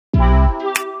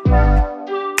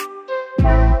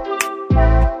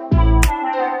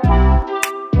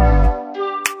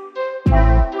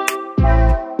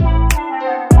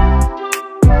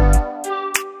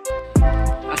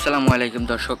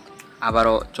দর্শক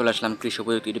আবারও চলে আসলাম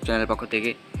কৃষিপ্রযুক্তি ইউটিউব চ্যানেলের পক্ষ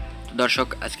থেকে। তো দর্শক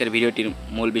আজকের ভিডিওটির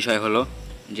মূল বিষয় হলো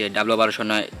যে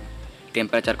w1209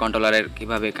 টেম্পারেচার কন্ট্রোলারের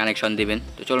কিভাবে কানেকশন দিবেন।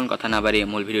 তো চলুন কথা না বাড়িয়ে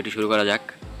মূল ভিডিওটি শুরু করা যাক।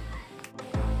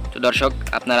 তো দর্শক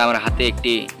আপনারা আমার হাতে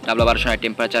একটি w1209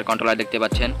 টেম্পারেচার কন্ট্রোলার দেখতে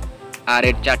পাচ্ছেন, আর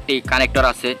এর 4টি কানেক্টর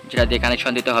আছে যেটা দিয়ে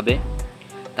কানেকশন দিতে হবে।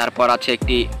 তারপর আছে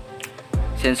একটি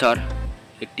সেন্সর,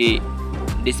 একটি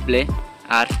ডিসপ্লে,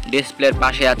 আর ডিসপ্লের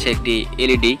পাশে আছে একটি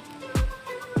এলইডি।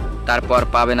 তারপর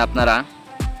পাবেন আপনারা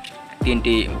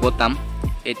 3টি বোতাম।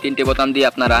 এই 3টি বোতাম দিয়ে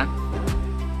আপনারা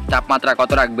তাপমাত্রা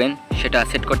কত রাখবেন সেটা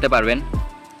সেট করতে পারবেন।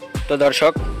 তো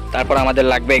দর্শক তারপর আমাদের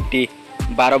লাগবে একটি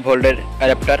 12 ভোল্টের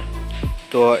অ্যাডাপ্টার।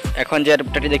 তো এখন যে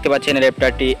অ্যাডাপ্টারটি দেখতে পাচ্ছেন,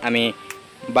 অ্যাডাপ্টারটি আমি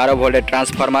 12 ভোল্টের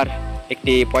ট্রান্সফরমার,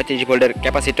 একটি 35 ভোল্টের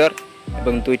ক্যাপাসিটর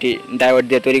এবং 2টি ডায়োড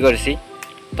দিয়ে তৈরি করেছি।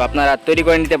 তো আপনারা তৈরি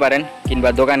করে নিতে পারেন কিংবা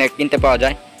দোকানে কিনতে পাওয়া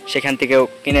যায়, সেখান থেকেও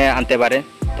কিনে আনতে পারেন,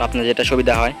 তো আপনার যেটা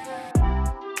সুবিধা হয়।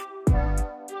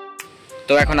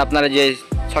 তো এখন আপনারা যে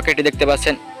সকেটটি দেখতে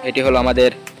পাচ্ছেন এটি হলো আমাদের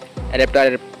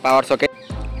অ্যাডাপ্টারের পাওয়ার সকেট।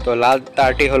 তো লাল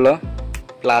তারটি হলো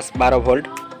প্লাস 12 ভোল্ট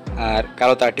আর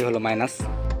কালো তারটি হলো মাইনাস।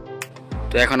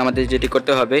 তো এখন আমাদের যেটি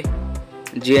করতে হবে,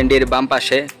 জিএনডির বাম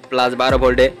পাশে প্লাস 12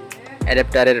 ভোল্টে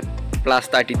অ্যাডাপ্টারের প্লাস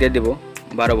তারটি দিয়ে দেব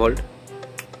 12 ভোল্ট।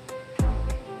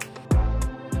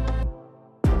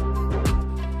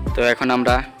 তো এখন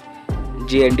আমরা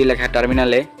জিএনডি লেখা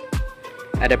টার্মিনালে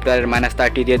অ্যাডাপ্টারের মাইনাস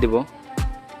তারটি দিয়ে দেব।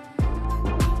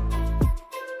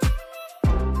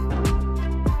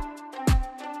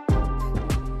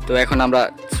 তো এখন আমরা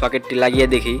সকেটটি লাগিয়ে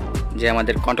দেখি যে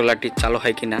আমাদের কন্ট্রোলারটি চালু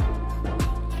হয় কিনা।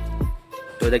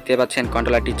 তো দেখতে পাচ্ছেন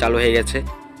কন্ট্রোলারটি চালু হয়ে গেছে।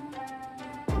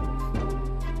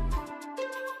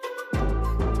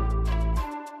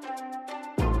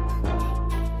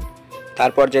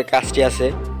 তারপর যে কাজটি আছে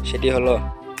সেটি হলো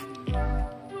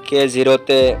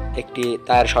K0-তে একটি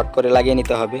তার শর্ট করে লাগিয়ে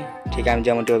নিতে হবে, ঠিক আমি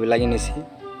যেমনটিভাবে লাগিয়ে নিয়েছি।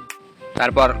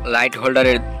 তারপর লাইট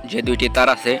হোল্ডারের যে 2টি তার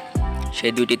আছে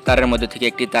সেই 2টি তারের মধ্যে থেকে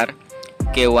একটি তার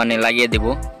K1-এ লাগিয়ে দেব।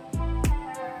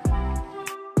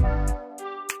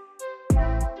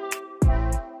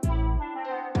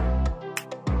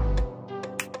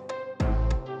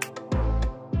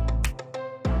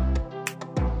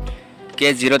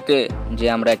 K0-তে যে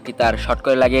আমরা একটি তার শর্ট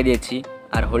করে লাগিয়ে দিয়েছি,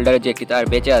 আর হোল্ডারে যে একটি তার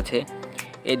বেঁচে আছে,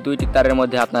 এই 2টি তারের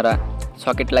মধ্যে আপনারা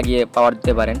সকেট লাগিয়ে পাওয়ার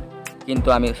দিতে পারেন, কিন্তু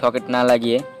আমি সকেট না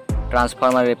লাগিয়ে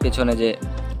ট্রান্সফরমারের পেছনে যে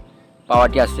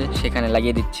পাওয়ারটি আছে সেখানে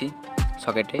লাগিয়ে দিচ্ছি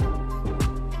সকেটে।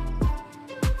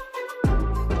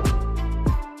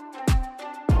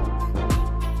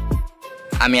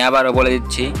 আমি আবারও বলে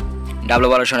দিচ্ছি,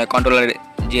 w1209 কন্ট্রোলারের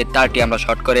যে তারটি আমরা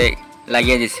শর্ট করে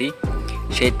লাগিয়ে দিচ্ছি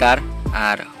সেই তার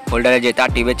আর হোল্ডারে যে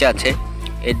তারটি বেঁচে আছে,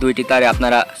 এই 2টি তারে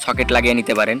আপনারা সকেট লাগিয়ে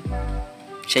নিতে পারেন,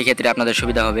 সেই ক্ষেত্রে আপনাদের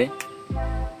সুবিধা হবে।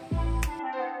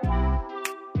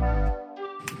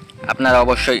 আপনারা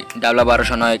অবশ্যই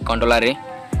w1209 কন্ট্রোলারে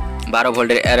 12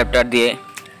 ভোল্টের অ্যাডাপ্টার দিয়ে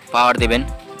পাওয়ার দেবেন।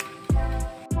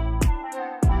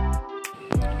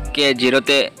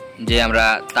 K0-তে যে আমরা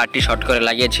তারটি শর্ট করে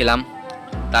লাগিয়েছিলাম,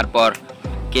 তারপর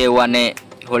K1-এ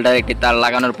হোল্ডারে একটি তার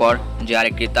লাগানোর পর যে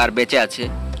আরেকটি তার বেঁচে আছে,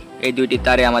 এই 2টি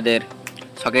তারে আমাদের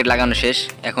সকেট লাগানো শেষ।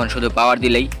 এখন শুধু পাওয়ার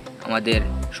দিলেই আমাদের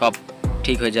সব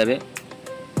ঠিক হয়ে যাবে।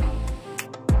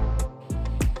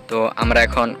 তো আমরা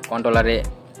এখন কন্ট্রোলারে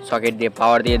সকেট দিয়ে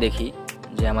পাওয়ার দিয়ে দেখি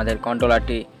যে আমাদের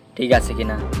কন্ট্রোলারটি ঠিক আছে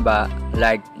কিনা বা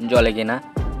লাইট জ্বলে কিনা।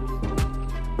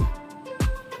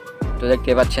 তো দেখতে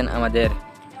পাচ্ছেন আমাদের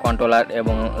কন্ট্রোলার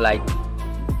এবং লাইট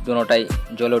দুটোটাই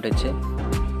জ্বলে উঠেছে।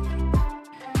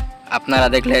 আপনারা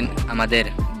দেখলেন আমাদের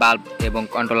বাল্ব এবং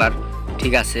কন্ট্রোলার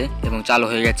ঠিক আছে এবং চালু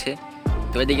হয়ে গেছে।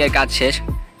 তো এদিকের কাজ শেষ।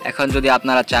 এখন যদি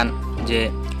আপনারা চান যে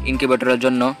ইনকিউবেটরের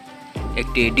জন্য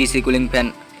একটি ডিসি কুলিং ফ্যান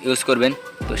ইউজ করবেন,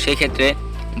 তো সেই ক্ষেত্রে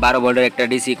 12 ভোল্টের একটা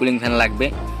ডিসি কুলিং ফ্যান লাগবে।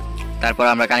 তারপর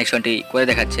আমরা কানেকশনটি করে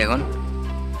দেখাচ্ছি এখন।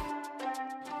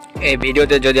 এই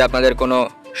ভিডিওতে যদি আপনাদের কোনো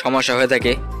সমস্যা হয়ে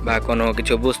থাকে বা কোনো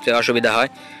কিছু বুঝতে অসুবিধা হয়,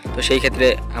 তো সেই ক্ষেত্রে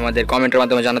আমাদের কমেন্টের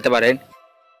মাধ্যমে জানাতে পারেন।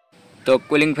 তো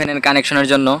কুলিং ফ্যানের কানেকশনের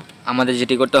জন্য আমাদের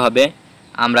যেটি করতে হবে,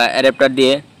 আমরা অ্যাডাপ্টার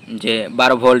দিয়ে যে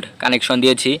 12 ভোল্ট কানেকশন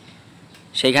দিয়েছি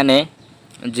সেইখানে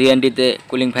জিএনডিতে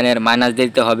কুলিং ফ্যানের মাইনাস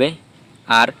দিতে হবে,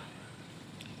 আর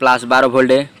প্লাস 12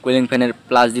 ভোল্টে কুলিং ফ্যানের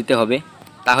প্লাস দিতে হবে,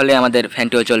 তাহলে আমাদের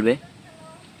ফ্যানটিও চলবে।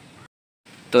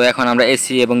 তো এখন আমরা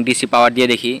এসি এবং ডিসি পাওয়ার দিয়ে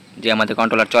দেখি যে আমাদের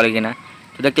কন্ট্রোলার চলে কিনা।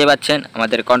 তো দেখতে পাচ্ছেন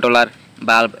আমাদের কন্ট্রোলার,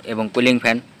 বাল্ব এবং কুলিং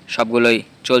ফ্যান সবগুলোই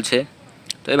চলছে।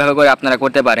 তো এইভাবে করে আপনারা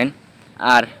করতে পারেন।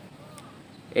 আর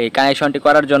এই কানেকশনটি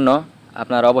করার জন্য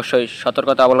আপনারা অবশ্যই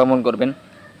সতর্কতা অবলম্বন করবেন,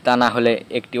 তা না হলে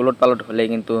একটি উলটপালট হলে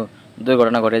কিন্তু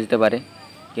দুর্ঘটনা ঘটে যেতে পারে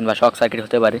কিংবা শর্ট সার্কিট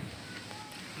হতে পারে।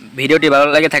 ভিডিওটি ভালো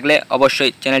লাগে থাকলে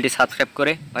অবশ্যই চ্যানেলটি সাবস্ক্রাইব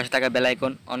করে পাশে থাকা বেল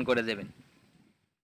আইকন অন করে দেবেন।